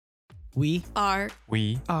We are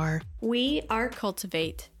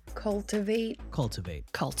cultivate. Cultivate.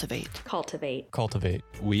 cultivate. Cultivate. Cultivate. Cultivate.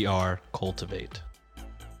 We are cultivate.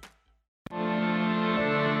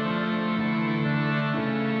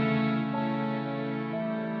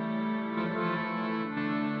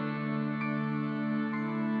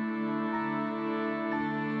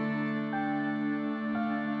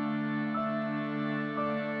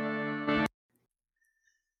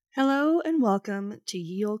 Hello and welcome to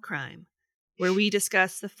Ye Olde Crime, where we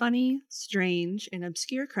discuss the funny, strange, and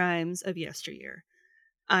obscure crimes of yesteryear.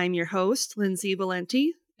 I'm your host, Lindsay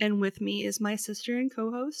Valenti, and with me is my sister and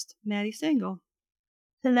co-host, Maddie Stengel.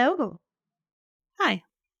 Hello. Hi.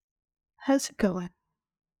 How's it going?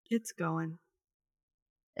 It's going.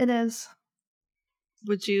 It is.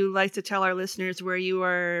 Would you like to tell our listeners where you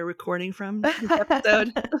are recording from this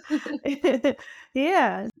episode?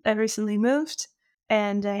 Yeah, I recently moved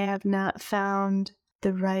and I have not found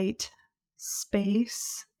the right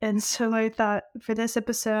space. And so I thought for this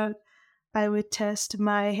episode, I would test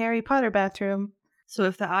my Harry Potter bathroom. So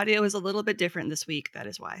if the audio is a little bit different this week, that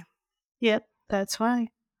is why. Yep, that's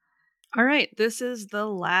why. All right, this is the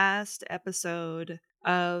last episode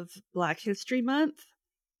of Black History Month,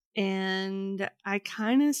 and I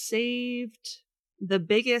kind of saved the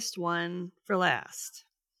biggest one for last.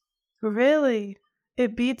 Really?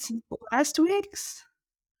 It beats last week's?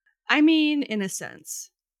 I mean, in a sense.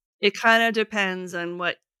 It kind of depends on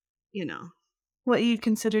what, What you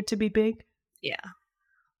consider to be big? Yeah.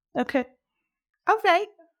 Okay. Okay.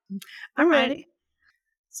 I'm All right. ready.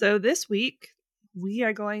 So this week, we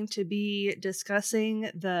are going to be discussing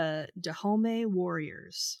the Dahomey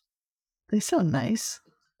Warriors. They sound nice.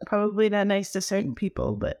 Probably not nice to certain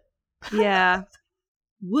people, but... Yeah.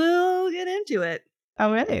 We'll get into it.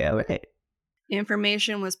 All right.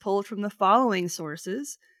 Information was pulled from the following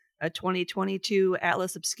sources: a 2022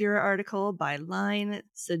 Atlas Obscura article by Line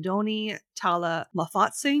Sidoni Tala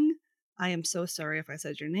Mafatsing. I am so sorry if I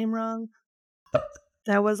said your name wrong.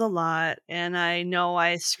 That was a lot, and I know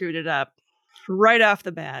I screwed it up right off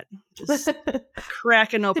the bat. Just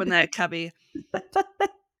cracking open that cubby.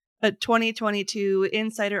 A 2022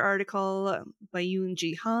 Insider article by Yoon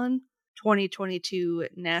Ji Han. 2022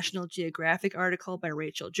 National Geographic article by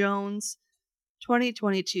Rachel Jones.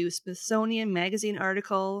 2022 Smithsonian Magazine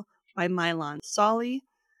article by Milan Sali.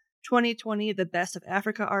 2020 The Best of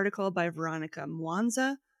Africa article by Veronica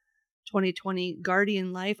Mwanza. 2020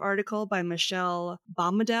 Guardian Life article by Michelle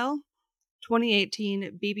Baumedel.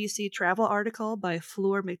 2018 BBC Travel article by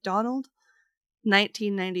Fleur MacDonald.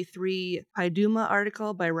 1993 Paiduma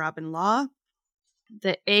article by Robin Law.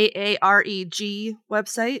 The AAREG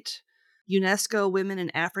website, UNESCO Women in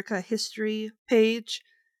Africa History page,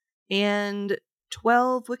 and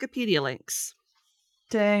 12 Wikipedia links.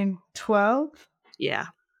 Dang, 12? Yeah.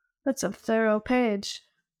 That's a thorough page.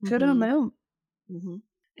 Good on them. Mm-hmm.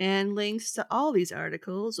 And links to all these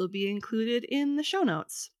articles will be included in the show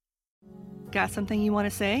notes. Got something you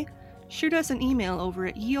want to say? Shoot us an email over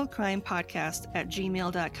at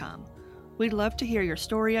yeoldecrimepodcast@gmail.com. We'd love to hear your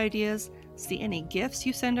story ideas, see any gifts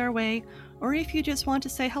you send our way, or if you just want to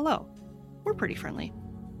say hello. We're pretty friendly.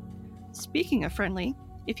 Speaking of friendly,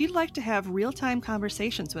 if you'd like to have real-time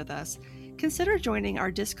conversations with us, consider joining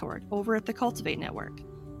our Discord over at the Cultivate Network.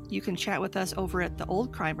 You can chat with us over at the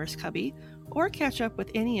Old Crimers Cubby, or catch up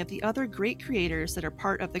with any of the other great creators that are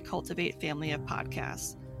part of the Cultivate family of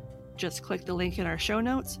podcasts. Just click the link in our show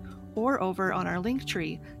notes or over on our link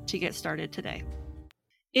tree to get started today.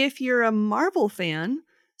 If you're a Marvel fan,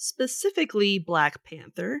 specifically Black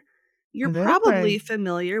Panther, you're probably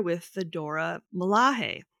familiar with the Dora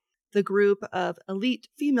Milaje, the group of elite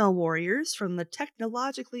female warriors from the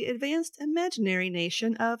technologically advanced imaginary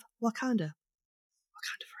nation of Wakanda.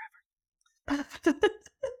 Wakanda forever.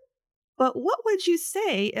 But what would you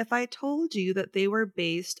say if I told you that they were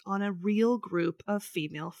based on a real group of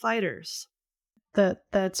female fighters?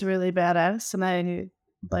 That's really badass, and I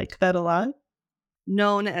like that a lot.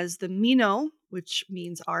 Known as the Mino, which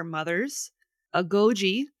means our mothers,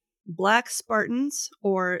 Agoji, Black Spartans,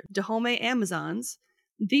 or Dahomey Amazons,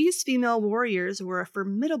 these female warriors were a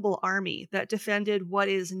formidable army that defended what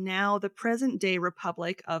is now the present-day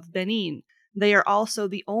Republic of Benin. They are also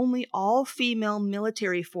the only all-female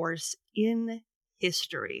military force in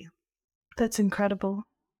history. That's incredible.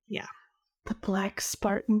 Yeah. The Black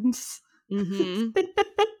Spartans. Mm-hmm.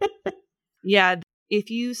 Yeah, if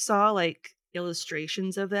you saw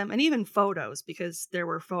illustrations of them and even photos, because there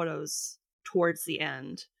were photos towards the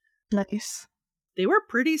end. Nice. They were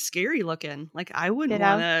pretty scary looking. I wouldn't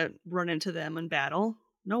want to run into them in battle.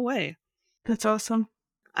 No way. That's awesome.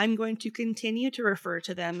 I'm going to continue to refer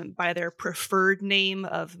to them by their preferred name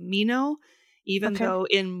of Mino, even Okay. though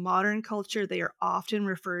in modern culture they are often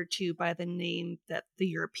referred to by the name that the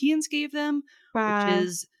Europeans gave them, which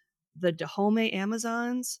is the Dahomey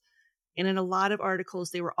Amazons. And in a lot of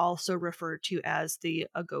articles, they were also referred to as the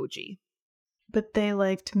Agoji. But they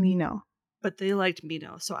liked Mino. But they liked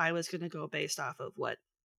Mino, so I was going to go based off of what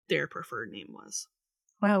their preferred name was.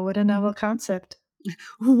 Wow, what a novel concept.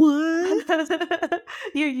 What?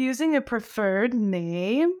 You're using a preferred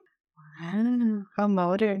name? Wow, how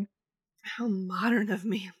modern. How modern of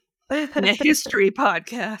me. In a history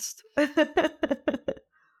podcast.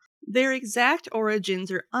 Their exact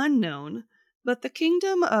origins are unknown, but the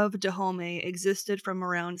kingdom of Dahomey existed from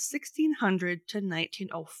around 1600 to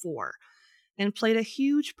 1904 and played a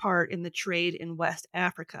huge part in the trade in West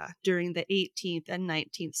Africa during the 18th and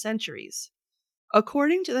 19th centuries.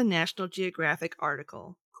 According to the National Geographic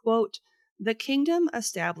article, quote, "The kingdom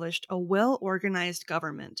established a well-organized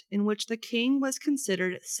government in which the king was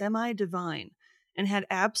considered semi-divine and had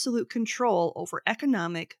absolute control over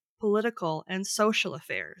economic, political, and social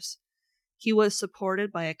affairs. He was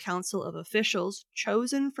supported by a council of officials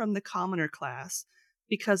chosen from the commoner class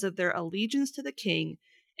because of their allegiance to the king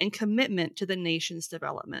and commitment to the nation's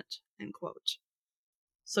development." End quote.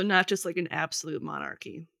 So not just like an absolute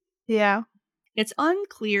monarchy. Yeah. It's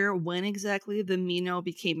unclear when exactly the Mino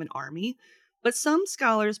became an army, but some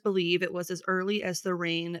scholars believe it was as early as the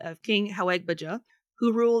reign of King Hawegbaja,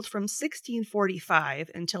 who ruled from 1645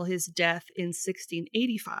 until his death in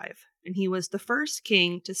 1685, and he was the first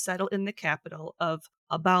king to settle in the capital of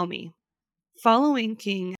Dahomey. Following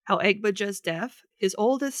King Hawegbaja's death, his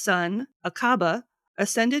oldest son, Akaba,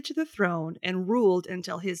 ascended to the throne and ruled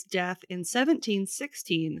until his death in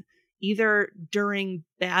 1716, either during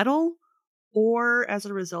battle or as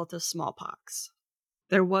a result of smallpox.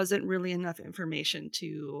 There wasn't really enough information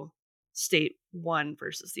to state one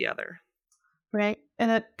versus the other. Right.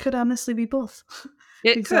 And it could honestly be both.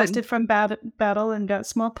 It Exhausted could. from battle and got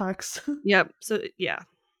smallpox. Yep. So, yeah.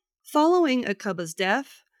 Following Akaba's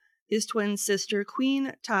death, his twin sister,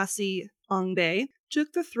 Queen Tasi Ongbe,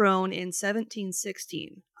 took the throne in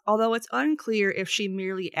 1716, although it's unclear if she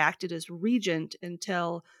merely acted as regent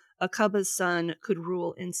until Akaba's son could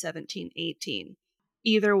rule in 1718.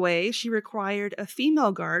 Either way, she required a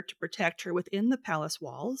female guard to protect her within the palace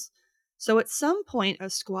walls, so at some point a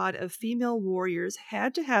squad of female warriors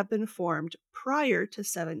had to have been formed prior to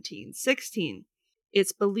 1716.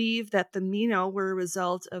 It's believed that the Mino were a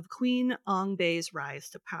result of Queen Ongbe's rise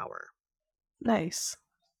to power. Nice.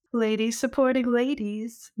 Ladies supporting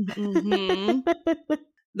ladies. Mm-hmm.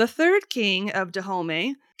 The third king of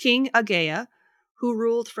Dahomey, King Agea, who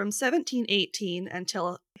ruled from 1718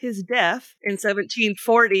 until his death in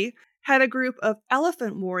 1740, had a group of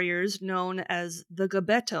elephant warriors known as the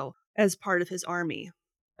Gabeto as part of his army.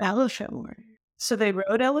 Elephant warrior. So they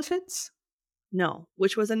rode elephants? No,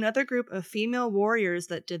 which was another group of female warriors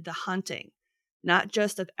that did the hunting, not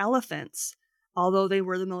just of elephants, although they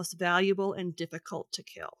were the most valuable and difficult to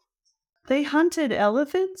kill. They hunted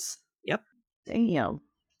elephants? Yep. Damn.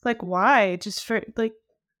 Like, why? Just for, like,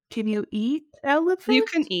 can you eat elephant? You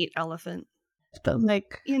can eat elephant. But,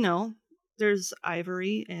 like, You know, there's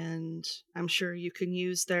ivory, and I'm sure you can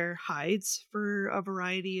use their hides for a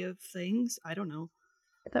variety of things. I don't know.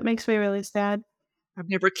 that makes me really sad. I've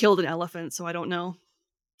never killed an elephant, so I don't know.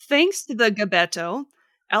 Thanks to the Gabeto,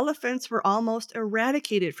 elephants were almost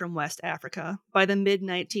eradicated from West Africa by the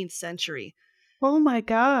mid-19th century, Oh my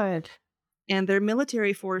god. and their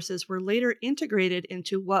military forces were later integrated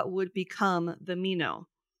into what would become the Mino.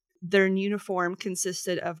 Their uniform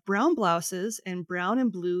consisted of brown blouses and brown and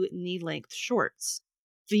blue knee-length shorts.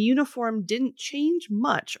 The uniform didn't change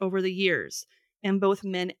much over the years, and both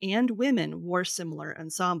men and women wore similar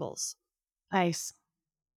ensembles. Nice.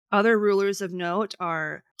 Other rulers of note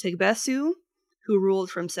are Tegbesu, who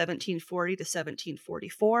ruled from 1740 to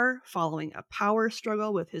 1744, following a power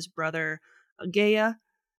struggle with his brother Agea;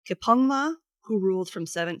 Kepongla, who ruled from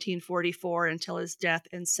 1744 until his death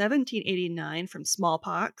in 1789 from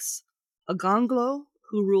smallpox; Agonglo,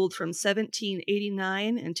 who ruled from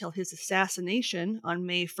 1789 until his assassination on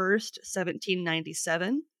May 1st,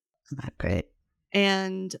 1797; Not great.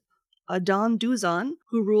 and Adon Duzon,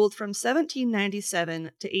 who ruled from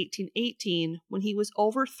 1797 to 1818 when he was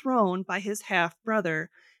overthrown by his half-brother,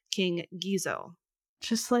 King Gizo.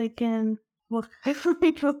 Just like in...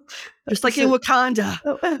 Just like in Wakanda.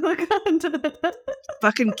 Oh, Wakanda.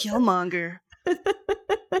 Fucking Killmonger.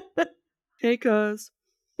 Hey, cuz.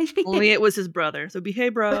 Only it was his brother, so be hey,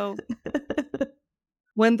 bro.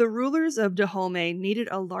 When the rulers of Dahomey needed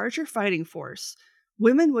a larger fighting force,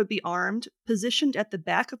 Women would be armed, positioned at the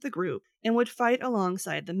back of the group, and would fight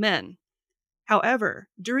alongside the men. However,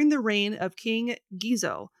 during the reign of King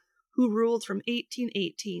Gizo, who ruled from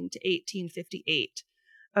 1818 to 1858,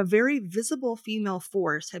 a very visible female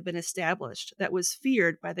force had been established that was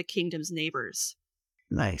feared by the kingdom's neighbors.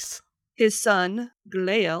 Nice. His son,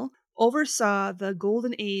 Glael, oversaw the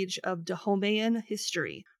golden age of Dahomeyan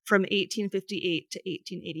history from 1858 to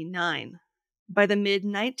 1889. By the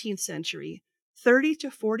mid-19th century, 30 to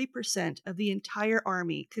 40% of the entire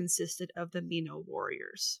army consisted of the Mino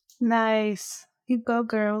warriors. Nice. You go,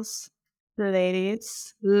 girls.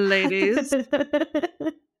 Ladies. Ladies.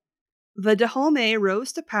 The Dahomey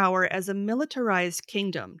rose to power as a militarized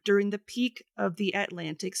kingdom during the peak of the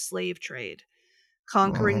Atlantic slave trade,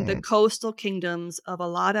 conquering the coastal kingdoms of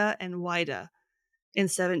Alada and Wida. In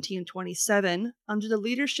 1727, under the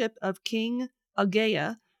leadership of King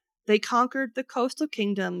Agea, they conquered the coastal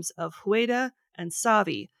kingdoms of Hueda and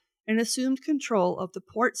Savi and assumed control of the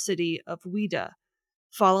port city of Wida.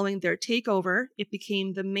 Following their takeover, it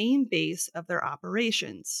became the main base of their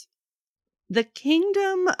operations. The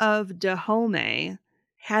kingdom of Dahomey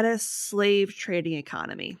had a slave trading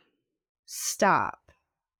economy. Stop.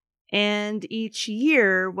 And each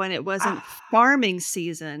year, when it wasn't farming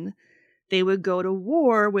season, they would go to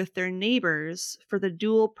war with their neighbors for the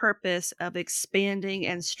dual purpose of expanding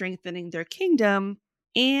and strengthening their kingdom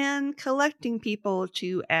and collecting people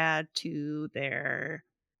to add to their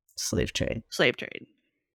Slave trade.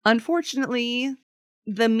 Unfortunately,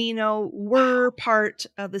 the Mino were part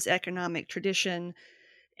of this economic tradition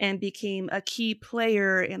and became a key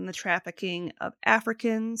player in the trafficking of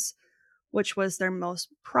Africans, which was their most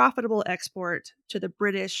profitable export to the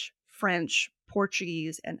British, French,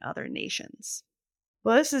 Portuguese, and other nations.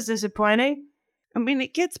 Well, this is disappointing. I mean,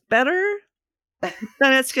 it gets better,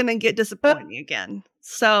 then it's going to get disappointing again.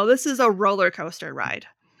 So this is a roller coaster ride.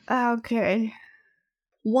 Okay.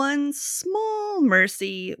 One small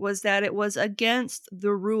mercy was that it was against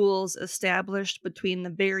the rules established between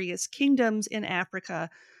the various kingdoms in Africa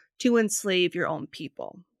to enslave your own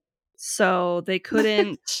people. So they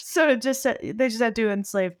couldn't... So they just had to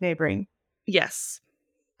enslave neighboring. Yes.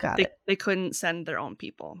 Got it. They couldn't send their own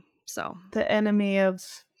people. So the enemy of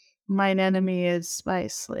mine enemy is my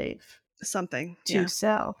slave. Something. To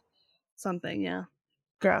sell. Something, yeah.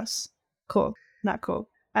 Gross. Cool. Not cool.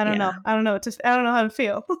 I don't Yeah. know. I don't know how to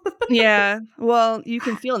feel. Yeah. Well, you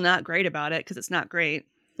can feel not great about it because it's not great.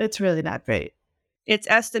 It's really not great. It's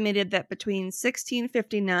estimated that between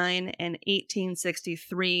 1659 and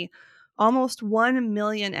 1863, almost 1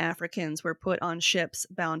 million Africans were put on ships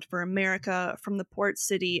bound for America from the port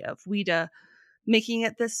city of Wida, making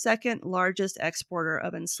it the second largest exporter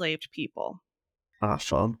of enslaved people.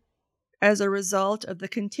 Awesome. As a result of the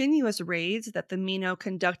continuous raids that the Mino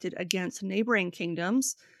conducted against neighboring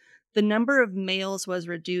kingdoms, the number of males was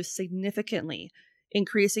reduced significantly,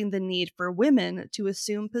 increasing the need for women to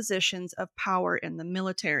assume positions of power in the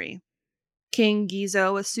military. King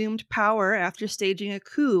Gizo assumed power after staging a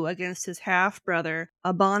coup against his half-brother,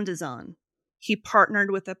 Abandazan. He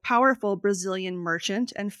partnered with a powerful Brazilian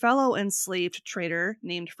merchant and fellow enslaved trader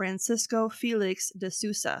named Francisco Felix de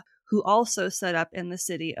Sousa, who also set up in the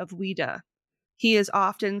city of Wida. He is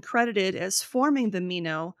often credited as forming the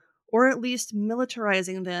Mino, or at least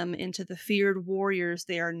militarizing them into the feared warriors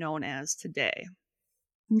they are known as today.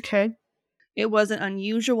 Okay. It wasn't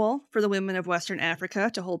unusual for the women of Western Africa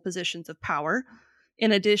to hold positions of power.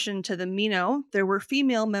 In addition to the Mino, there were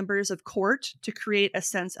female members of court to create a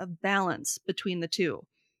sense of balance between the two.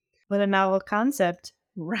 What a novel concept.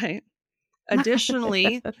 Right.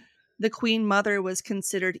 Additionally, the Queen Mother was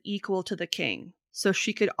considered equal to the king, so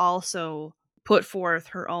she could also put forth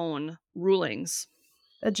her own rulings.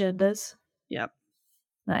 Agendas. Yep.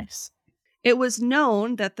 Nice. It was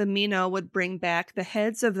known that the Mino would bring back the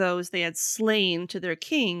heads of those they had slain to their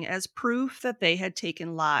king as proof that they had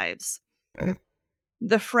taken lives.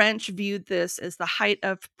 The French viewed this as the height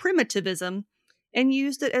of primitivism and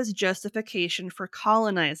used it as justification for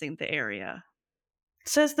colonizing the area.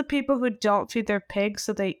 Says the people who don't feed their pigs,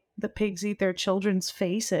 so the pigs eat their children's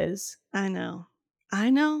faces. I know.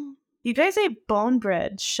 You guys ate bone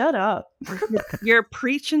bread. Shut up. You're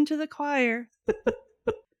preaching to the choir.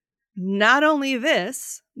 Not only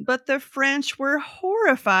this, but the French were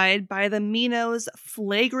horrified by the Mino's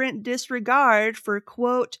flagrant disregard for,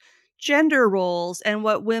 quote, gender roles and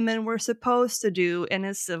what women were supposed to do in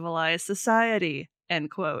a civilized society, end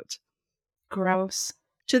quote. Gross.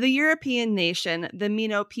 To the European nation, the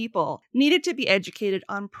Mino people needed to be educated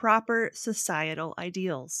on proper societal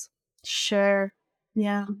ideals. Sure.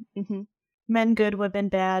 Yeah. Mm-hmm. Men good, women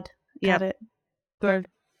bad. Got it. Good.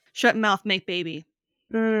 Shut mouth, make baby.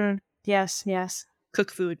 Yes, yes.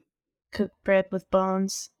 Cook food. Cooked bread with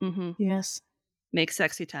bones. Mm-hmm. Yes. Make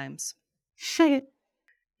sexy times. Shit.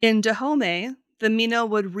 In Dahomey, the Mino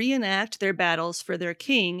would reenact their battles for their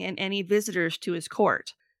king and any visitors to his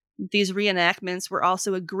court. These reenactments were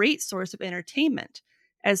also a great source of entertainment,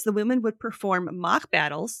 as the women would perform mock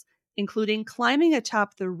battles, including climbing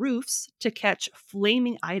atop the roofs to catch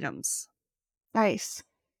flaming items. Nice.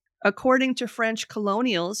 According to French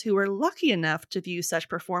colonials who were lucky enough to view such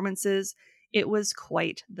performances, it was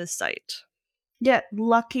quite the sight. Yeah,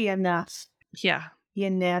 lucky enough, Yeah. you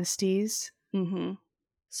nasties. Mm-hmm.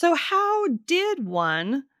 So, how did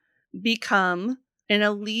one become an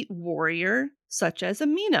elite warrior such as a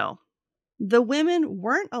Mino? The women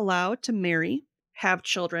weren't allowed to marry, have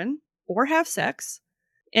children, or have sex.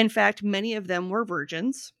 In fact, many of them were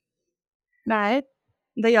virgins. Right?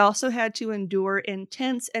 They also had to endure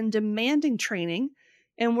intense and demanding training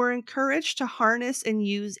and were encouraged to harness and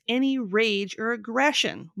use any rage or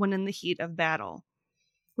aggression when in the heat of battle.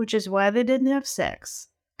 Which is why they didn't have sex.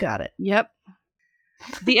 Got it. Yep.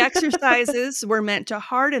 The exercises were meant to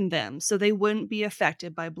harden them so they wouldn't be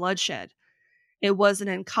affected by bloodshed. It wasn't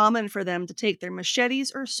uncommon for them to take their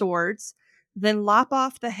machetes or swords, then lop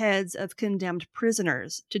off the heads of condemned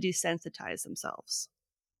prisoners to desensitize themselves.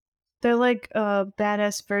 They're like a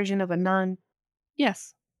badass version of a nun.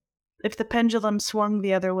 Yes. If the pendulum swung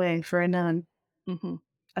the other way for a nun. Mm-hmm.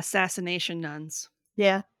 Assassination nuns.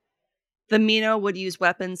 Yeah. The Mino would use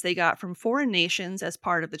weapons they got from foreign nations as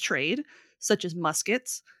part of the trade, such as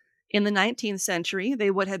muskets. In the 19th century, they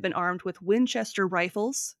would have been armed with Winchester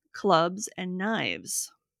rifles, clubs, and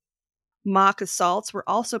knives. Mock assaults were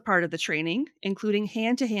also part of the training, including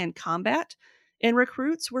hand-to-hand combat, and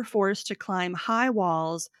recruits were forced to climb high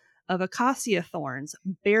walls of acacia thorns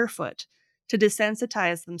barefoot to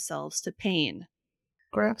desensitize themselves to pain.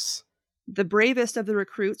 Gross. The bravest of the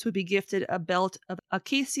recruits would be gifted a belt of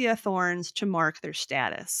acacia thorns to mark their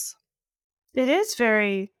status. It is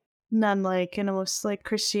very nun-like and almost like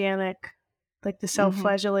Christianic. Like the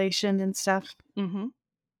self-flagellation and stuff. Mm-hmm.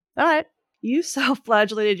 All right. You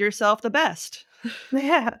self-flagellated yourself the best.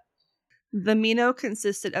 Yeah. The Mino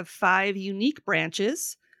consisted of 5 unique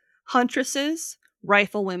branches: huntresses,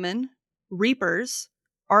 riflewomen, reapers,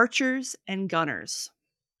 archers, and gunners.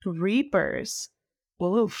 Reapers.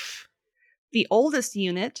 Woof. The oldest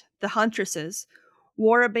unit, the huntresses,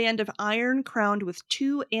 wore a band of iron crowned with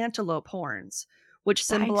 2 antelope horns, which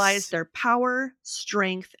symbolized Nice. their power,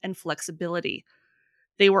 strength, and flexibility.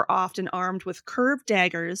 They were often armed with curved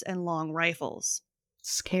daggers and long rifles.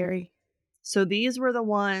 Scary. So these were the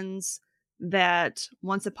ones that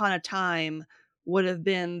once upon a time would have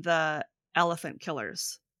been the elephant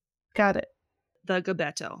killers, Got it. the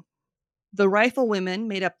Gabetto. The riflewomen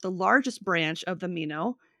made up the largest branch of the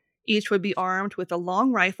Mino. Each would be armed with a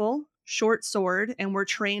long rifle, short sword, and were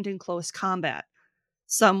trained in close combat.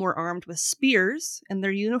 Some were armed with spears, and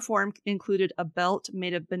their uniform included a belt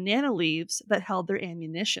made of banana leaves that held their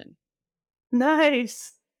ammunition.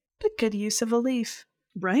 Nice. A good use of a leaf.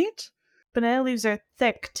 Right? Banana leaves are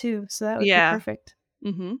thick, too, so that would be Yeah. perfect.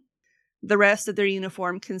 Mm-hmm. The rest of their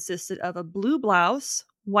uniform consisted of a blue blouse,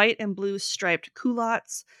 white and blue striped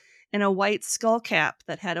culottes, and a white skull cap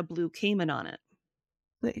that had a blue cayman on it.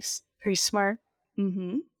 Nice. Very smart.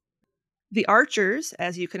 Mm-hmm. The archers,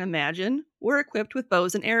 as you can imagine, were equipped with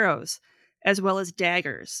bows and arrows, as well as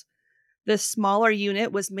daggers. This smaller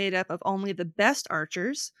unit was made up of only the best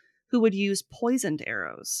archers, who would use poisoned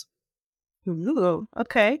arrows. Ooh,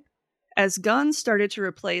 okay. As guns started to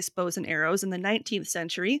replace bows and arrows in the 19th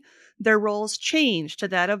century, their roles changed to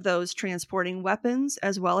that of those transporting weapons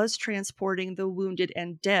as well as transporting the wounded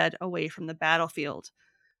and dead away from the battlefield.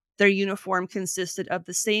 Their uniform consisted of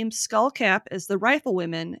the same skull cap as the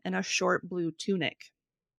riflewomen and a short blue tunic.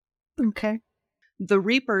 Okay. The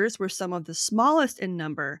Reapers were some of the smallest in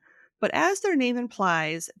number, but as their name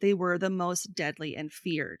implies, they were the most deadly and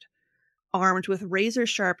feared. Armed with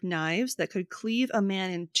razor-sharp knives that could cleave a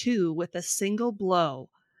man in 2 with a single blow.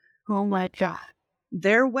 Oh my god.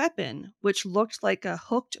 Their weapon, which looked like a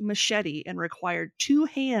hooked machete and required 2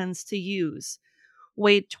 hands to use,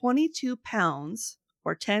 weighed 22 pounds,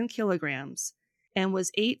 or 10 kilograms, and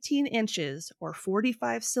was 18 inches, or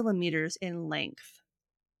 45 centimeters in length.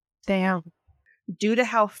 Damn. Due to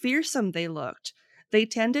how fearsome they looked, they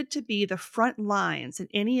tended to be the front lines in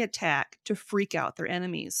any attack to freak out their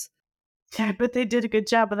enemies. I bet they did a good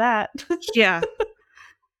job of that. Yeah.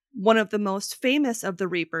 One of the most famous of the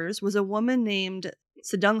Reapers was a woman named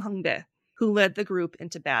Sedunghungbe, who led the group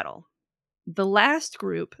into battle. The last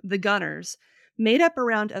group, the Gunners, made up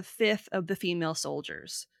around a fifth of the female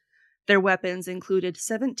soldiers. Their weapons included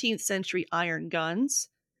 17th century iron guns,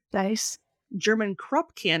 Nice. German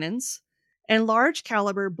Krupp cannons, and large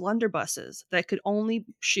caliber blunderbusses that could only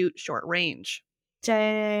shoot short range.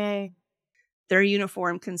 Dang. Their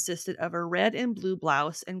uniform consisted of a red and blue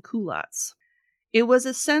blouse and culottes. It was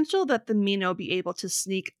essential that the Mino be able to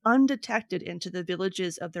sneak undetected into the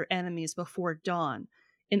villages of their enemies before dawn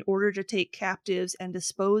in order to take captives and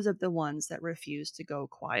dispose of the ones that refused to go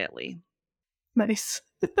quietly. Nice.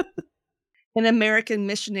 An American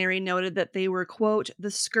missionary noted that they were, quote,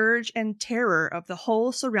 the scourge and terror of the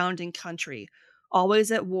whole surrounding country,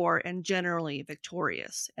 always at war and generally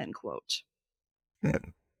victorious, end quote.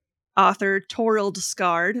 Author Toril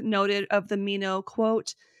Discard noted of the Mino,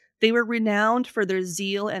 quote, they were renowned for their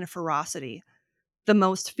zeal and ferocity. The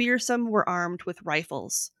most fearsome were armed with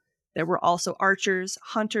rifles. There were also archers,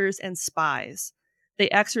 hunters, and spies. They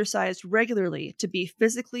exercised regularly to be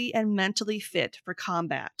physically and mentally fit for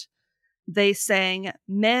combat. They sang,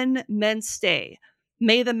 men, men stay.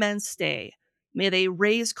 May the men stay. May they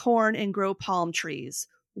raise corn and grow palm trees.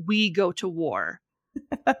 We go to war.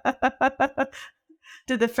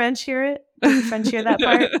 Did the French hear it? Did the French hear that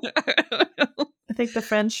part? I think the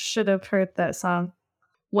French should have heard that song.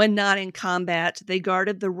 When not in combat, they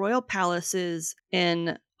guarded the royal palaces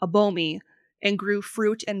in Dahomey and grew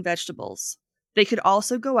fruit and vegetables. They could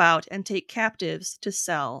also go out and take captives to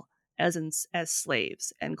sell as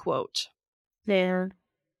slaves, end quote. There.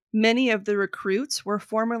 Many of the recruits were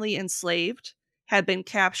formerly enslaved, had been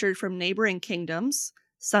captured from neighboring kingdoms,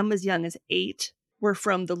 some as young as 8, were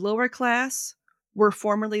from the lower class, were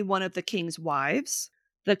formerly one of the king's wives.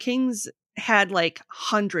 The kings had like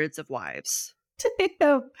hundreds of wives.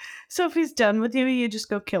 Damn. So if he's done with you, you just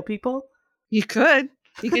go kill people? You could.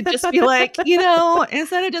 You could just be like,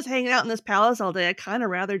 instead of just hanging out in this palace all day, I'd kind of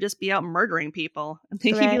rather just be out murdering people. And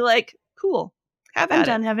then he'd be Right. like, cool, have I'm at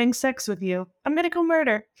done it. having sex with you. I'm gonna go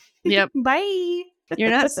murder. Yep. Bye. You're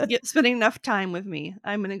not spending enough time with me.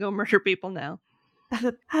 I'm going to go murder people now.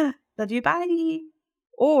 Love you. Bye.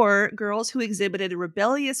 Or girls who exhibited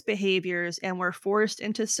rebellious behaviors and were forced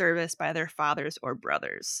into service by their fathers or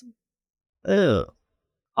brothers. Ugh.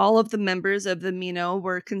 All of the members of the Mino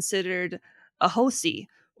were considered ahosi,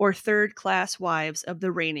 or third-class wives of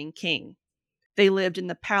the reigning king. They lived in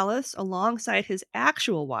the palace alongside his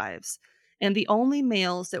actual wives, and the only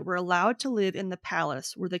males that were allowed to live in the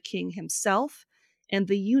palace were the king himself and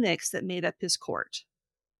the eunuchs that made up his court.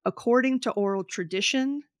 According to oral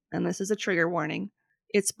tradition, and this is a trigger warning,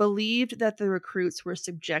 it's believed that the recruits were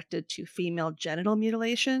subjected to female genital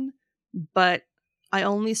mutilation, but I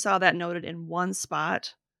only saw that noted in one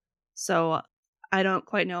spot, so I don't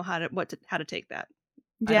quite know how to take that.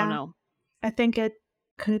 I don't know. I think it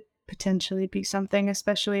could potentially be something,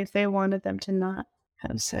 especially if they wanted them to not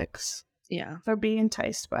have sex Yeah. or be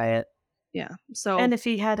enticed by it. Yeah. So And if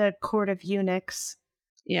he had a court of eunuchs,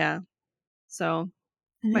 yeah. So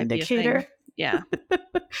an might be a indicator. thing. Yeah.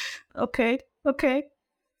 Okay.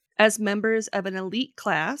 As members of an elite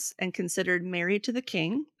class and considered married to the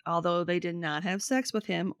king, although they did not have sex with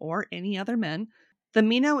him or any other men, the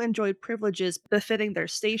Mino enjoyed privileges befitting their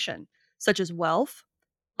station, such as wealth,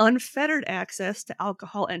 unfettered access to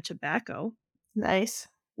alcohol and tobacco, Nice.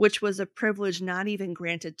 which was a privilege not even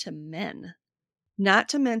granted to men. Not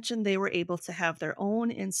to mention they were able to have their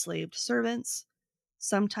own enslaved servants,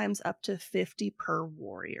 sometimes up to 50 per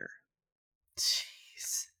warrior.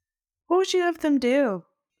 Jeez. What would you have them do?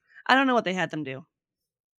 I don't know what they had them do.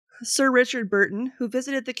 Sir Richard Burton, who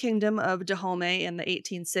visited the kingdom of Dahomey in the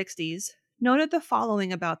 1860s, noted the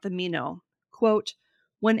following about the Mino. Quote,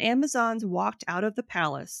 when Amazons walked out of the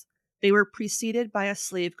palace, they were preceded by a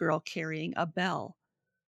slave girl carrying a bell.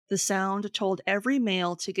 The sound told every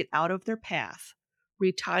male to get out of their path,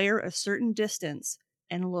 retire a certain distance,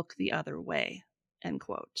 and look the other way. End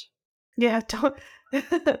quote. Yeah, don't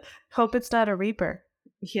hope it's not a reaper.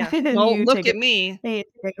 Yeah, And don't you look take at it. me. Hey,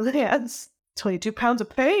 yeah, it's 22 pounds of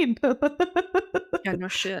pain. Yeah, no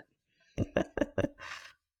shit.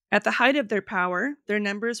 At the height of their power, their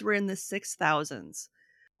numbers were in the 6,000s.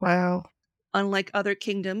 Wow. Unlike other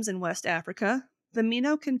kingdoms in West Africa, the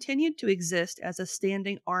Mino continued to exist as a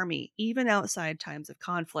standing army even outside times of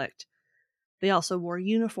conflict. They also wore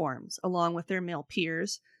uniforms, along with their male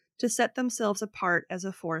peers, to set themselves apart as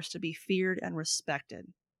a force to be feared and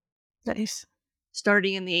respected. Nice.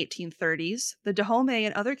 Starting in the 1830s, the Dahomey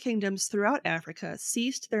and other kingdoms throughout Africa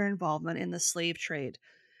ceased their involvement in the slave trade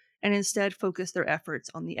and instead focused their efforts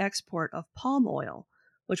on the export of palm oil,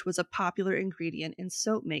 which was a popular ingredient in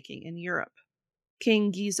soap making in Europe.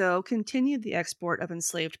 King Gizo continued the export of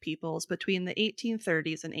enslaved peoples between the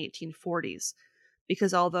 1830s and 1840s,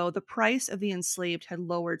 because although the price of the enslaved had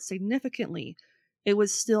lowered significantly, it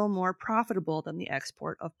was still more profitable than the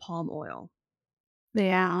export of palm oil.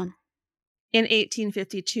 Yeah. In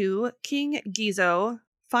 1852, King Gizo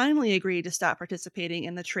finally agreed to stop participating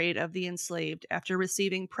in the trade of the enslaved after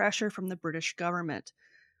receiving pressure from the British government,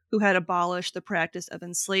 who had abolished the practice of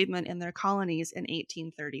enslavement in their colonies in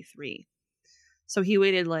 1833. So he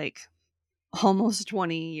waited like almost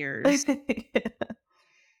 20 years.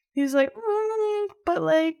 He's like, but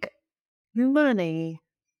like, money.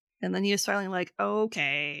 And then he was finally like,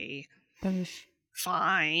 okay,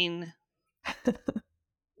 fine.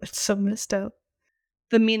 It's so messed up.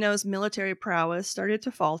 The Mino's military prowess started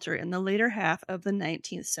to falter in the later half of the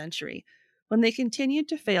 19th century when they continued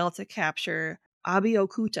to fail to capture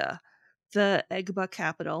Abeokuta, the Egba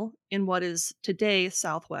capital in what is today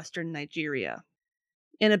southwestern Nigeria.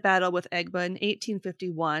 In a battle with Egba in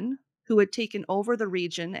 1851, who had taken over the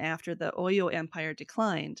region after the Oyo Empire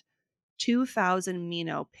declined, 2,000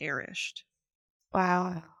 Mino perished.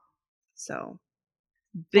 Wow. So,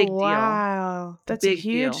 big deal. Wow. That's a Big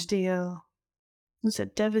huge deal. deal. It was a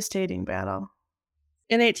devastating battle.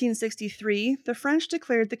 In 1863, the French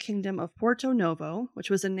declared the Kingdom of Porto Novo, which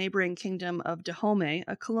was a neighboring kingdom of Dahomey,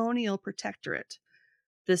 a colonial protectorate.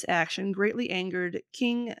 This action greatly angered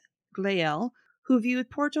King Glael, who viewed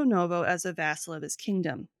Porto Novo as a vassal of his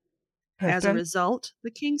kingdom. As a result,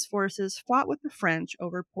 the king's forces fought with the French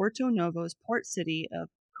over Porto Novo's port city of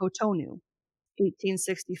Cotonou.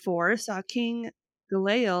 1864 saw King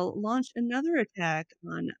Galail launch another attack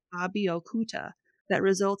on Abeokuta that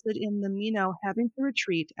resulted in the Mino having to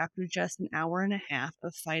retreat after just an hour and a half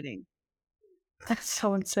of fighting. That's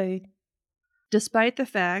so insane. Despite the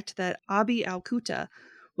fact that Abeokuta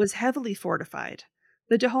was heavily fortified,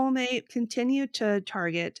 the Dahomey continued to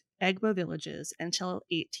target Egba villages until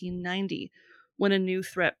 1890, when a new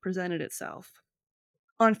threat presented itself.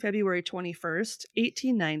 On February 21st,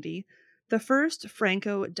 1890, the First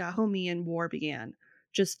Franco-Dahomeyan War began,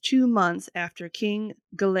 just 2 months after King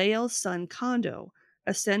Galail's son Kondo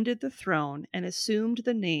ascended the throne and assumed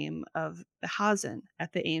the name of Behazan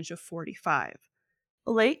at the age of 45.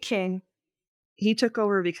 Late king. He took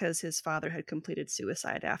over because his father had completed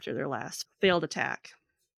suicide after their last failed attack.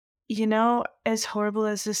 You know, as horrible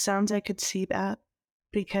as this sounds, I could see that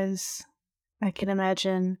because I can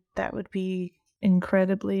imagine that would be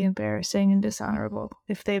incredibly embarrassing and dishonorable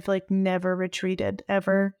if they've like never retreated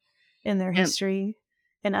ever in their history,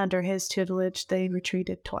 and under his tutelage they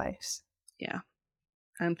retreated twice. Yeah,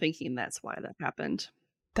 I'm thinking that's why that happened.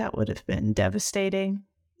 That would have been devastating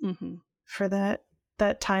for that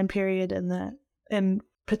time period and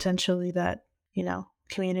potentially that,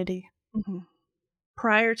 community.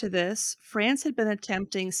 Prior to this, France had been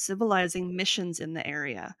attempting civilizing missions in the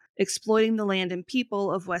area, exploiting the land and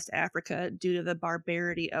people of West Africa due to the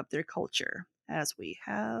barbarity of their culture, as we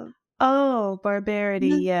have. Oh, barbarity,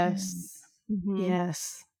 yes. Mm-hmm.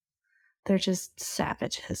 Yes. They're just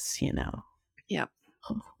savages, Yep.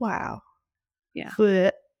 Oh, wow. Yeah.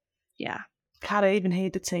 Blech. Yeah. God, I even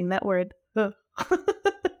hated saying that word.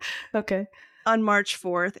 Okay. On March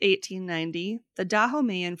 4th, 1890, the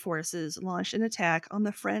Dahomeyan forces launched an attack on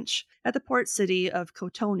the French at the port city of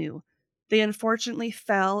Cotonou. They unfortunately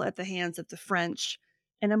fell at the hands of the French,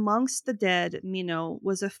 and amongst the dead Mino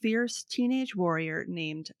was a fierce teenage warrior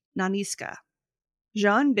named Naniska.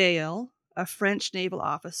 Jean Bayle, a French naval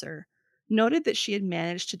officer, noted that she had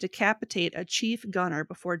managed to decapitate a chief gunner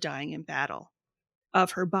before dying in battle.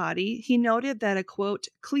 Of her body, he noted that a, quote,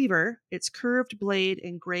 cleaver, its curved blade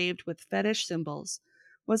engraved with fetish symbols,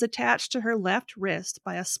 was attached to her left wrist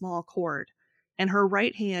by a small cord, and her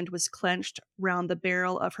right hand was clenched round the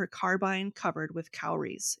barrel of her carbine covered with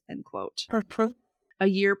cowries, end quote. A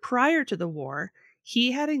year prior to the war,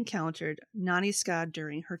 he had encountered Naniska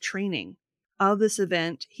during her training. Of this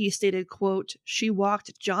event, he stated, quote, she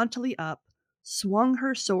walked jauntily up, swung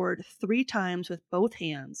her sword 3 times with both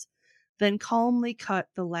hands, then calmly cut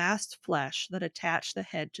the last flesh that attached the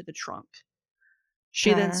head to the trunk.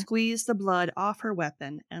 She then squeezed the blood off her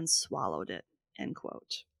weapon and swallowed it, end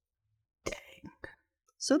quote. Dang.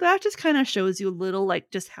 So that just kind of shows you a little,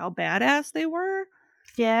 like, just how badass they were.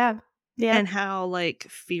 Yeah. Yeah. And how, like,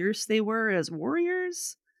 fierce they were as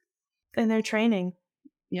warriors. In their training.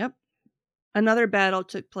 Yep. Another battle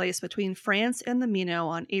took place between France and the Mino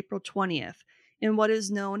on April 20th in what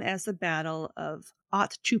is known as the Battle of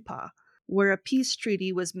Haut-Chupa, where a peace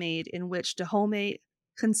treaty was made in which Dahomey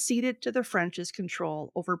conceded to the French's control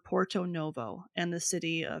over Porto Novo and the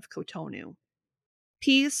city of Cotonou.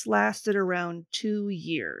 Peace lasted around 2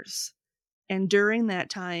 years, and during that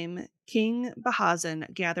time, King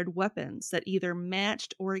Bahazan gathered weapons that either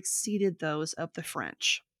matched or exceeded those of the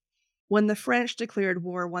French. When the French declared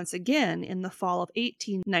war once again in the fall of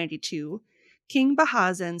 1892, King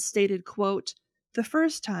Bahazan stated, quote, "The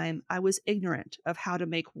first time I was ignorant of how to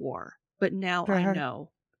make war, but now I Uh-huh.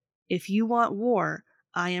 know. If you want war,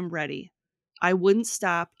 I am ready. I wouldn't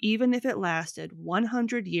stop even if it lasted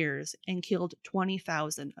 100 years and killed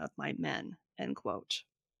 20,000 of my men." End quote.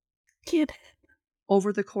 Kid.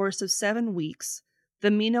 Over the course of 7 weeks,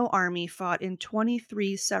 the Mino army fought in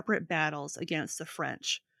 23 separate battles against the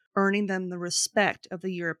French, earning them the respect of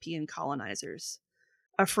the European colonizers.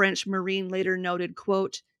 A French marine later noted,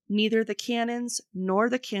 quote, "Neither the cannons, nor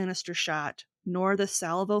the canister shot, nor the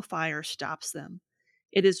salvo fire stops them.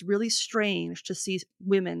 It is really strange to see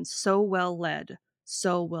women so well led,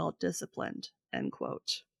 so well disciplined." End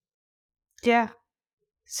quote. Yeah.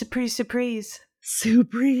 Surprise, surprise.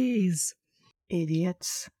 Surprise!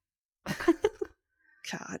 Idiots.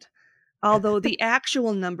 God. Although the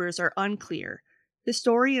actual numbers are unclear,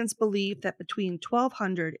 historians believe that between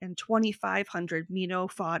 1,200 and 2,500 Mino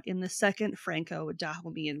fought in the Second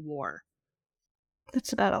Franco-Dahomeyan War.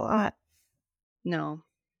 That's not a lot. No,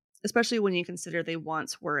 especially when you consider they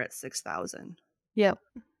once were at 6,000. Yep.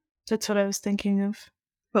 That's what I was thinking of.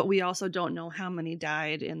 But we also don't know how many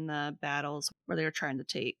died in the battles where they were trying to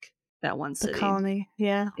take that one The city. colony.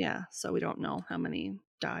 Yeah. Yeah, so we don't know how many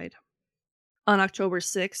died. On October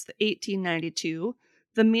 6th, 1892,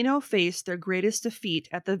 the Mino faced their greatest defeat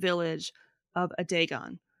at the village of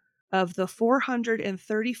Adagon. Of the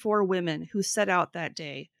 434 women who set out that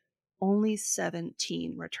day, only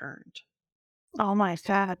 17 returned. Oh my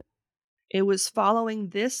God. It was following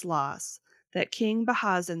this loss that King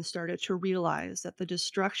Bahazan started to realize that the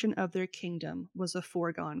destruction of their kingdom was a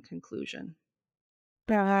foregone conclusion.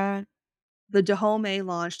 Uh, The Dahomey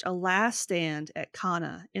launched a last stand at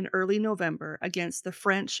Cana in early November against the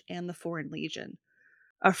French and the Foreign Legion.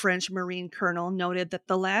 A French Marine colonel noted that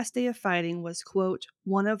the last day of fighting was, quote,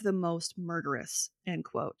 "one of the most murderous," end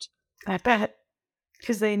quote. I bet.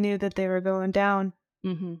 Because they knew that they were going down.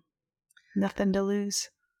 Mm-hmm. Nothing to lose.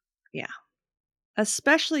 Yeah.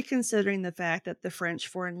 Especially considering the fact that the French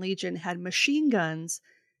Foreign Legion had machine guns,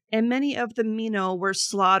 and many of the Mino were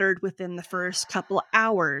slaughtered within the first couple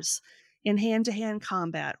hours in hand-to-hand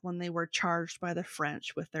combat when they were charged by the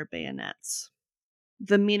French with their bayonets.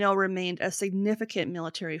 The Mino remained a significant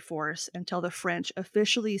military force until the French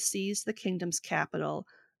officially seized the kingdom's capital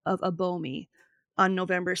of Dahomey on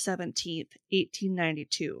November 17,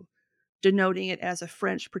 1892, denoting it as a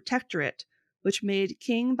French protectorate, which made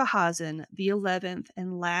King Bahazan the 11th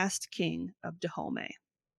and last king of Dahomey.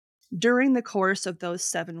 During the course of those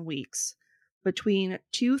 7 weeks, between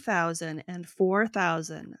 2,000 and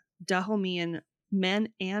 4,000 Dahomeyan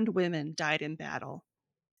men and women died in battle.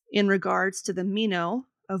 In regards to the Mino,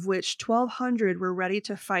 of which 1,200 were ready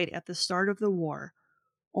to fight at the start of the war,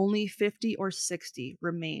 only 50 or 60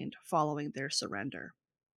 remained following their surrender.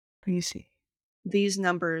 Crazy. These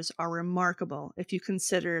numbers are remarkable if you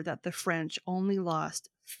consider that the French only lost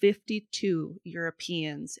 52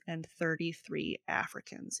 Europeans and 33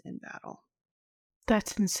 Africans in battle.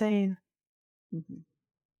 That's insane. Mm-hmm.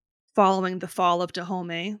 Following the fall of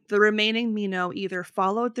Dahomey, the remaining Mino either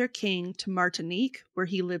followed their king to Martinique, where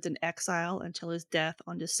he lived in exile until his death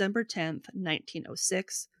on December 10th,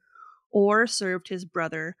 1906, or served his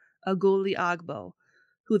brother Aguli Agbo,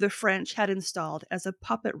 who the French had installed as a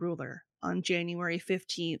puppet ruler on January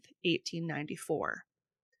 15th, 1894.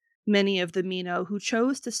 Many of the Mino who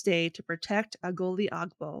chose to stay to protect Agoli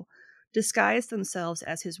Agbo disguised themselves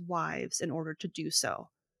as his wives in order to do so,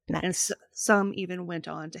 and Nice. some even went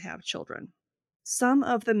on to have children. Some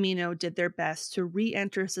of the Mino did their best to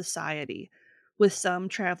re-enter society, with some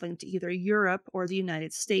traveling to either Europe or the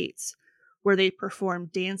United States, where they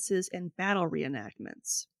performed dances and battle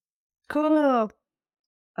reenactments. Cool.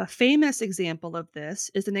 A famous example of this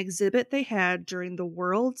is an exhibit they had during the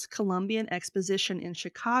World's Columbian Exposition in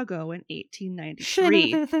Chicago in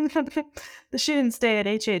 1893. She didn't stay at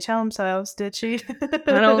H.H. Helms' house, did she? I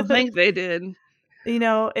don't think they did. You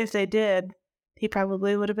know, if they did, he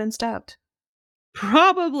probably would have been stopped.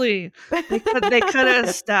 Probably. They could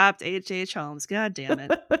have stopped H.H. Holmes. God damn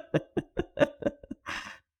it.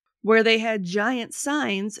 Where they had giant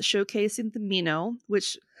signs showcasing the Mino,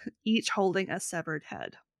 which each holding a severed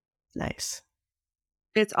head. Nice.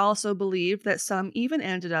 It's also believed that some even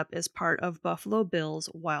ended up as part of Buffalo Bill's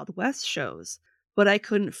Wild West shows, but I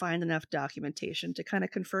couldn't find enough documentation to kind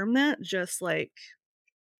of confirm that, just like...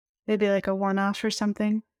 Maybe like a one-off or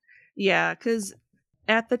something? Yeah, because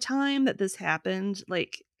at the time that this happened,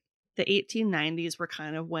 like, the 1890s were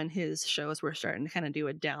kind of when his shows were starting to kind of do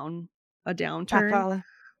a down a downturn. Follow.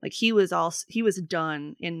 Like he was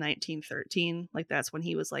done in 1913. Like that's when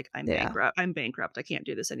he was like, I'm bankrupt. I can't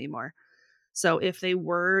do this anymore. So if they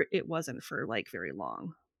were, it wasn't for like very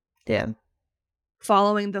long. Yeah.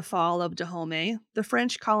 Following the fall of Dahomey, the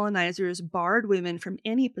French colonizers barred women from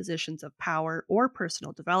any positions of power or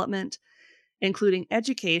personal development, including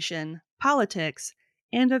education, politics,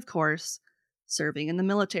 and of course, serving in the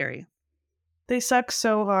military. They suck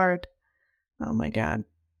so hard. Oh my God.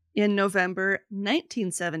 In November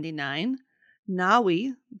 1979,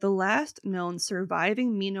 Nawi, the last known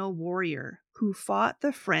surviving Mino warrior who fought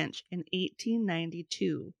the French in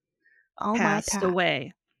 1892, passed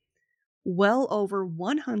away. Well over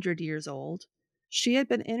 100 years old, she had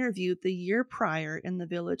been interviewed the year prior in the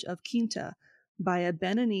village of Quinta by a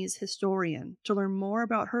Beninese historian to learn more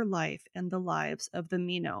about her life and the lives of the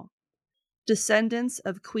Mino. Descendants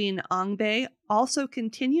of Queen Angbe also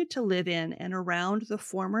continued to live in and around the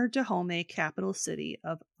former Dahomey capital city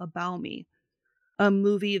of Dahomey. A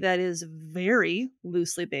movie that is very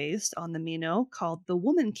loosely based on the Mino called The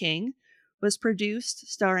Woman King was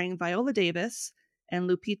produced, starring Viola Davis and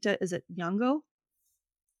Lupita, is it Nyong'o?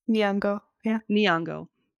 Nyong'o, yeah. Nyong'o,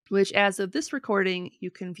 which as of this recording, you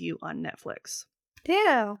can view on Netflix.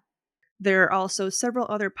 Yeah. There are also several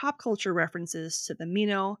other pop culture references to the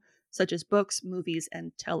Mino, such as books, movies,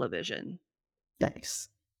 and television. Nice.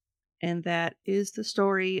 And that is the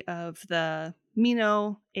story of the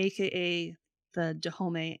Mino, aka the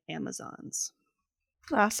Dahomey Amazons.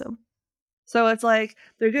 Awesome. So it's like,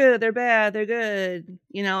 they're good, they're bad, they're good.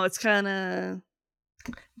 You know, it's kind of...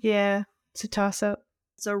 Yeah, it's a toss-up.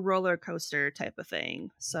 It's a roller coaster type of thing.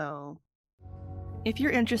 So if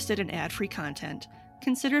you're interested in ad-free content,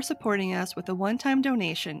 consider supporting us with a one-time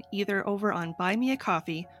donation either over on Buy Me a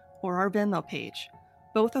Coffee or our Venmo page,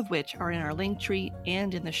 both of which are in our link tree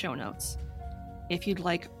and in the show notes. If you'd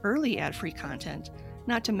like early ad-free content,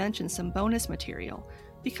 not to mention some bonus material,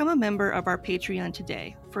 become a member of our Patreon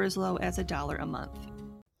today for as low as $1 a month.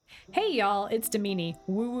 Hey y'all, it's Damini,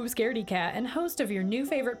 woo-woo scaredy cat and host of your new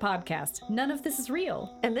favorite podcast, None of This Is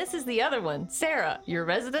Real. And this is the other one, Sarah, your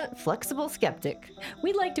resident flexible skeptic.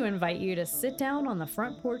 We'd like to invite you to sit down on the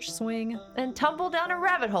front porch swing and tumble down a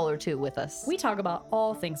rabbit hole or two with us. We talk about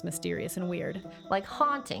all things mysterious and weird, like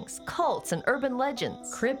hauntings, cults, and urban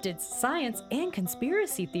legends, cryptids, science, and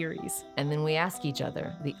conspiracy theories. And then we ask each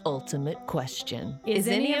other the ultimate question. Is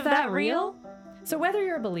any of that real? So whether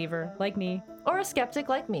you're a believer, like me, or a skeptic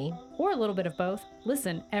like me, or a little bit of both,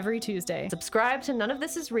 listen every Tuesday. Subscribe to None of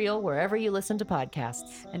This Is Real wherever you listen to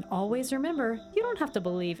podcasts. And always remember, you don't have to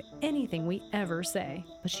believe anything we ever say.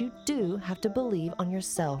 But you do have to believe on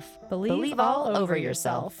yourself. Believe all over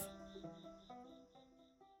yourself.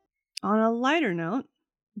 On a lighter note,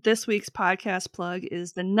 this week's podcast plug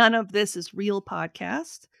is the None of This Is Real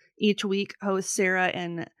podcast. Each week, hosts Sarah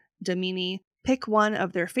and Damini pick one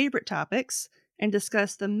of their favorite topics and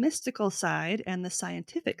discuss the mystical side and the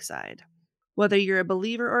scientific side. Whether you're a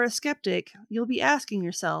believer or a skeptic, you'll be asking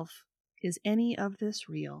yourself, is any of this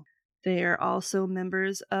real? They are also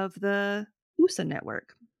members of the USA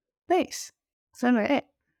Network. Nice. Sound right.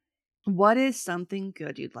 What is something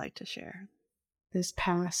good you'd like to share? This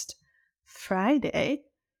past Friday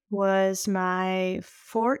was my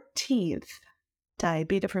 14th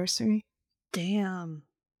diabetes anniversary. Damn.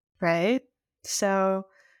 Right? So,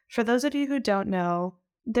 for those of you who don't know,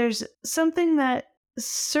 there's something that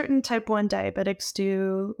certain type 1 diabetics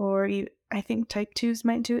do, or I think type 2s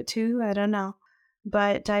might do it too, I don't know.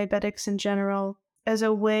 But diabetics in general, as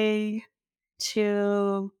a way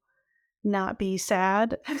to not be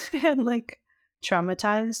sad and like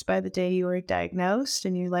traumatized by the day you were diagnosed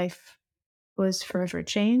and your life was forever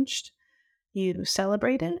changed, you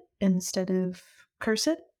celebrate it instead of curse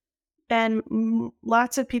it. And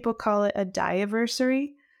lots of people call it a diaversary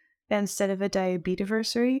instead of a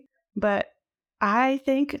diabetiversary. But I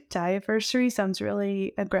think diaversary sounds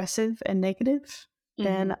really aggressive and negative. Mm-hmm.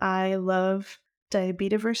 And I love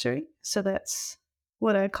diabetiversary. So that's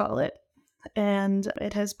what I call it. And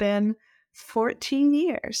it has been 14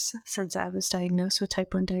 years since I was diagnosed with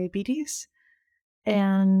type 1 diabetes.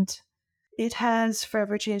 And it has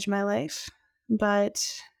forever changed my life.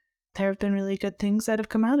 But there have been really good things that have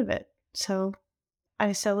come out of it. So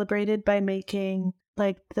I celebrated by making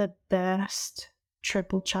like the best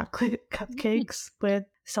triple chocolate cupcakes with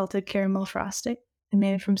salted caramel frosting. I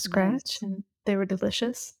made it from scratch and they were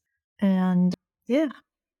delicious. And yeah,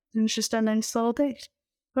 it was just a nice little day.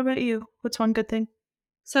 What about you? What's one good thing?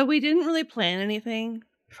 So we didn't really plan anything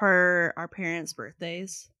for our parents'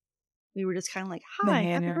 birthdays. We were just kind of like, hi,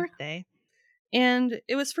 happy birthday. And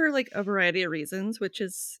it was for like a variety of reasons, which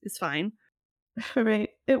is fine. Right.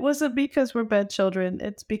 It wasn't because we're bad children.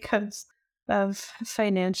 It's because of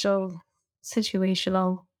financial,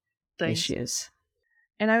 situational Things. issues.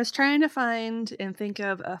 And I was trying to find and think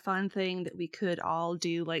of a fun thing that we could all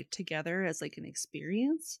do like together as like an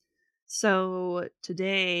experience. So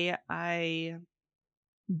today I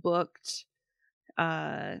booked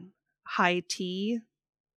a high tea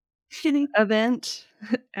event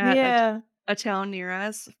at Yeah. a town near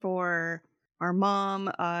us for our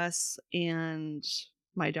mom, us, and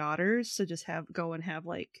my daughters to just go and have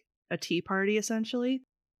like a tea party essentially.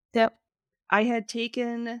 Yep. I had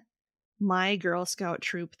taken my Girl Scout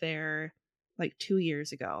troop there like 2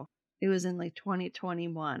 years ago. It was in like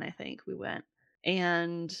 2021, I think we went.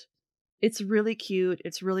 And it's really cute.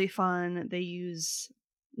 It's really fun. They use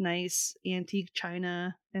nice antique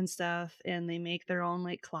china and stuff, and they make their own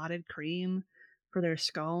like clotted cream for their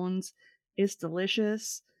scones. It's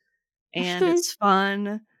delicious and it's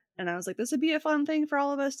fun. And I was like, this would be a fun thing for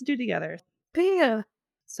all of us to do together. Yeah.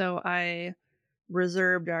 So I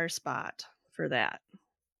reserved our spot for that.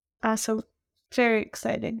 Awesome. Very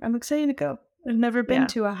exciting. I'm excited to go. I've never been Yeah.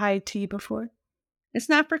 to a high tea before. It's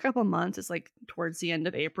not for a couple months. It's like towards the end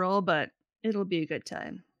of April, but it'll be a good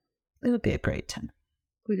time. It'll be a great time.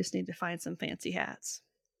 We just need to find some fancy hats.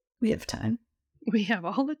 We have time. We have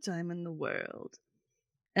all the time in the world.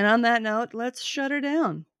 And on that note, let's shut her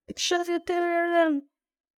down. Shut it down.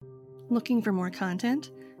 Looking for more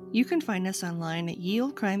content? You can find us online at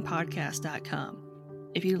yieldcrimepodcast.com.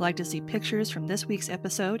 If you'd like to see pictures from this week's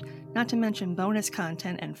episode, not to mention bonus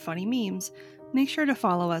content and funny memes, make sure to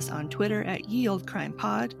follow us on Twitter at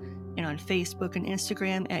yieldcrimepod and on Facebook and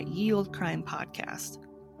Instagram at yieldcrimepodcast.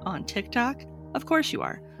 On TikTok? Of course you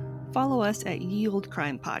are. Follow us at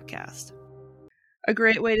yieldcrimepodcast. A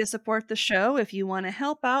great way to support the show if you want to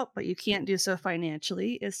help out but you can't do so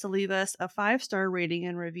financially is to leave us a 5-star rating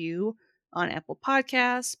and review on Apple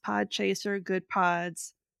Podcasts, Podchaser, Good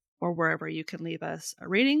Pods, or wherever you can leave us a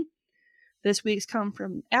rating. This week's come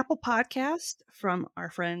from Apple Podcast from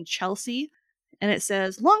our friend Chelsea, and it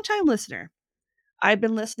says, "Longtime listener. I've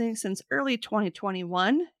been listening since early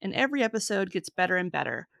 2021, and every episode gets better and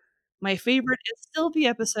better. My favorite is still the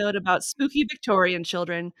episode about spooky Victorian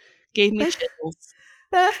children. Gave me chills.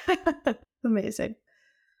 Amazing.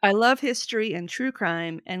 I love history and true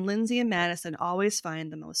crime, and Lindsay and Madison always find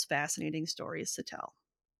the most fascinating stories to tell."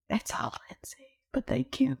 That's all, Lindsay. But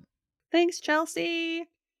thank you. Thanks, Chelsea.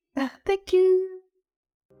 Thank you.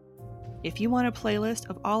 If you want a playlist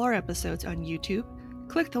of all our episodes on YouTube,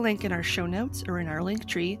 click the link in our show notes or in our link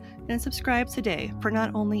tree and subscribe today for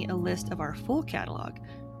not only a list of our full catalog,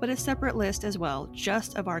 but a separate list as well,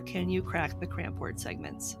 just of our Can You Crack the Cramp Word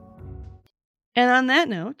segments. And on that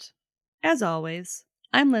note, as always,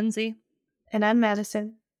 I'm Lindsay. And I'm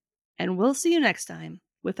Madison. And we'll see you next time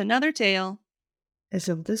with another tale As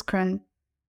old as crime.